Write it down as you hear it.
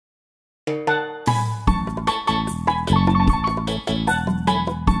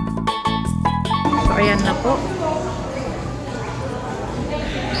Ayan na po.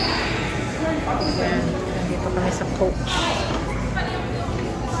 Ayan. Nandito kami sa coach.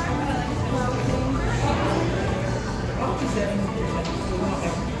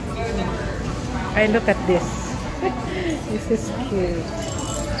 Ay, look at this. This is cute.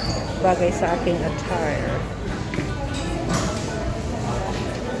 Bagay sa aking attire.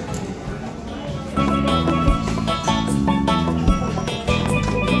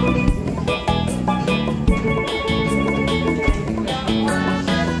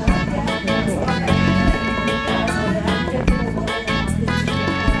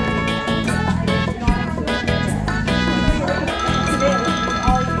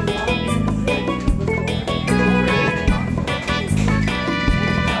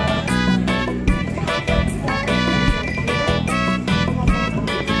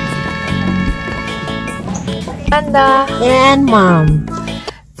 Ganda and Mom.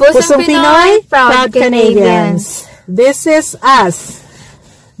 Pusong Pinoy, proud Canadians. This is us.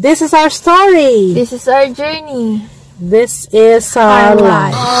 This is our story. This is our journey. This is our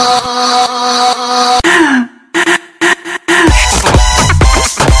life.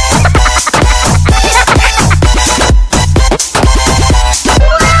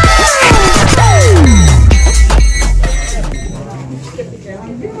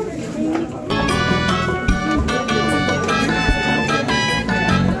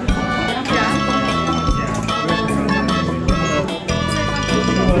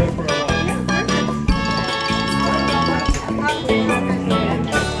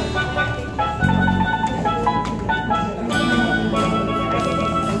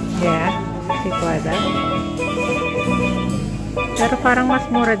 Pero parang mas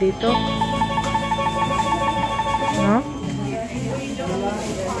mura dito. No?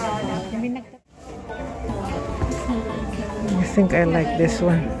 I think I like this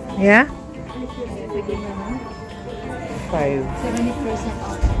one. Yeah? 5. 70%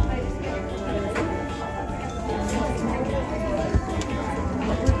 off.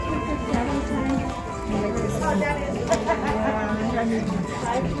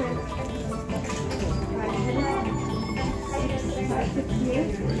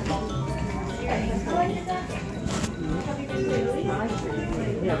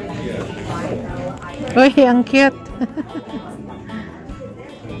 Uy, ang cute.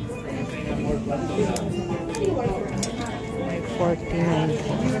 Like 49.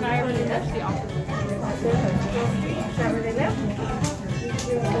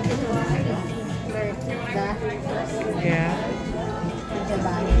 Yeah.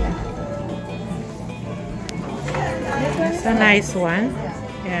 It's a nice one.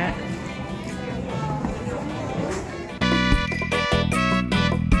 Yeah.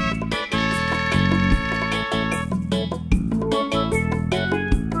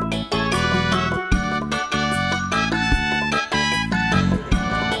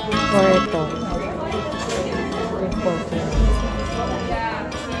 Or ito.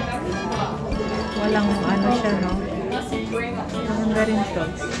 Walang ano siya, no? Maganda rin to.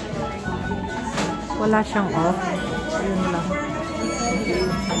 Wala siyang off. Yun lang.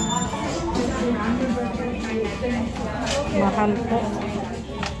 Mahal po.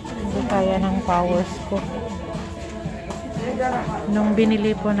 Hindi kaya ng powers ko. Nung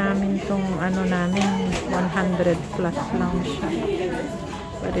binili po namin tong ano namin, 100 plus lang siya.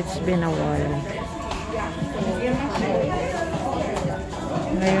 But it's been a while.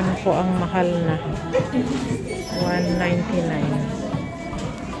 Ngayon po ang mahal na. $199.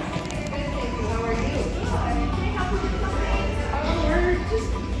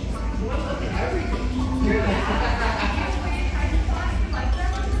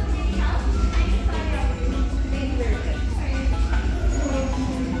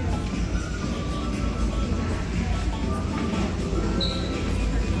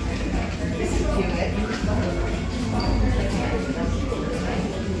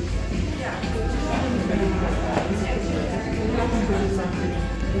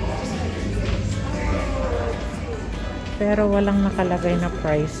 Pero walang nakalagay na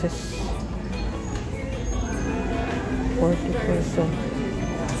prices. 40 peso.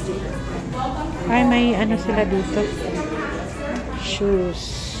 Ay, may ano sila dito.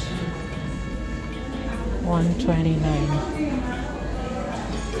 Shoes. 129.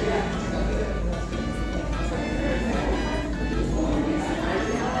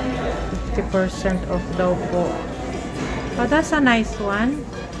 50% off daw po. Oh, that's a nice one.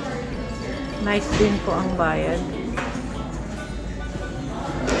 Nice din po ang bayad.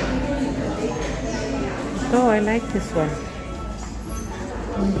 Oh, I like this one.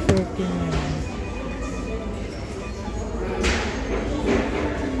 139.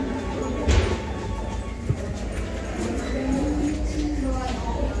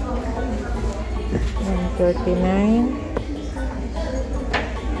 $39.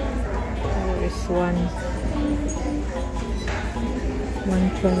 There is one.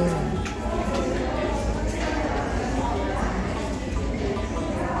 $121.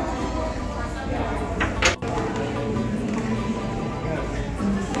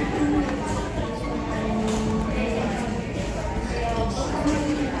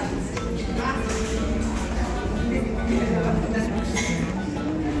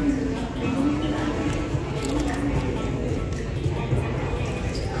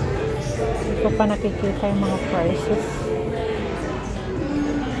 Hindi ko pa nakikita yung mga prices.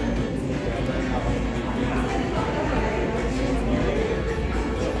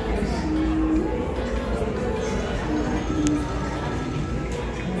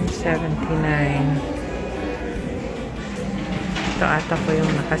 $79. Ito ata ko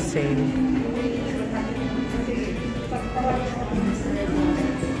yung nakasale.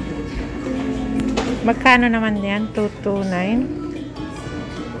 Magkano naman yan? $229?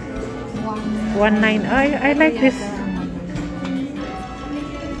 $19. I like this.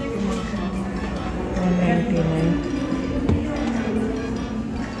 $199.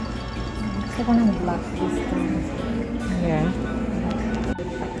 Gusto ko ng black this time. Yeah.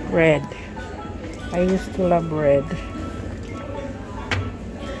 Red. I used to love red.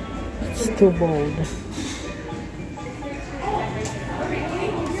 It's too bold.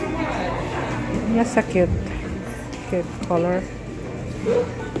 Yes, a cute color.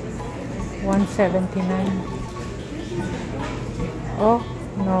 $179. Oh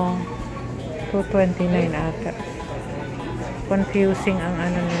no, $229 ata. Confusing ang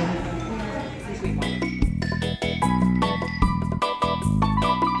ano nila.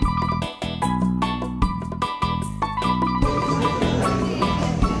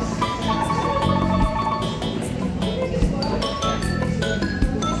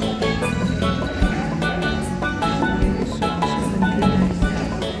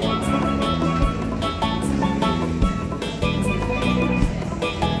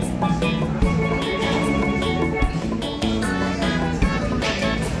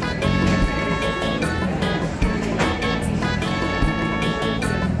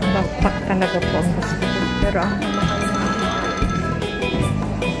 Talaga po ang gusto ko. Pero ang mahal na.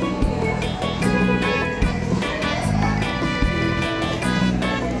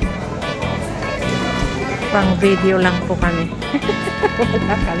 Pang video lang po kami.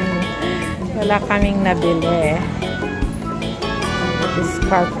 wala kaming nabili. This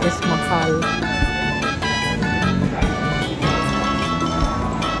scarf is mahal.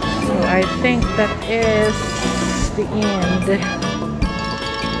 So I think that is the end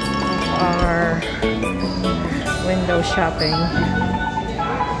our window shopping.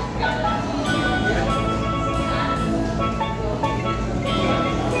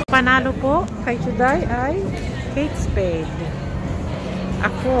 Panalo po kay today ay Kate Spade.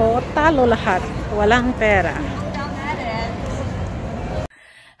 Ako, talo lahat. Walang pera.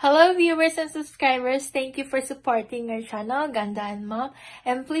 Hello viewers and subscribers, thank you for supporting our channel, Ganda&Mom.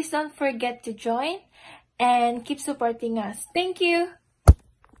 And please don't forget to join and keep supporting us. Thank you!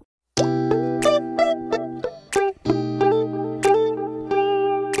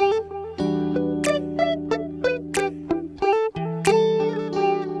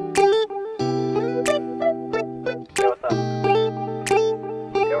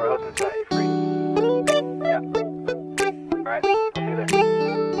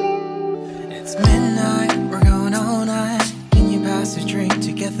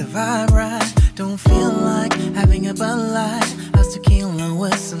 Vibe right, don't feel like having a Bud Light. How's tequila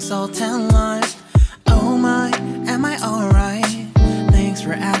with some salt and lime? Oh my, am I alright? Thanks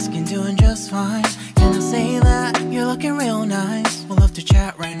for asking, doing just fine. Can I say that you're looking real nice? We'll love to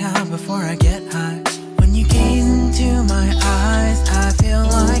chat right now before I get high. When you gaze into my eyes, I feel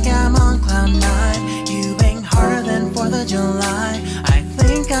like I'm on cloud nine. You bang harder than 4th of July. I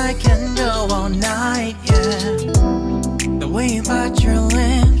think I can go all night, yeah. The way you bite your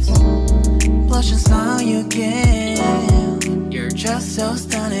lips, blush and smile you give, you're just so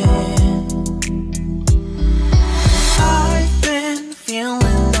stunning. I've been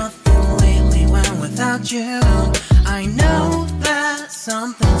feeling nothing lately when without you. I know that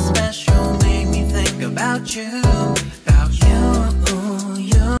something special made me think about you,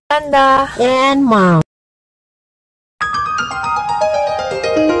 you. Ganda&Mom.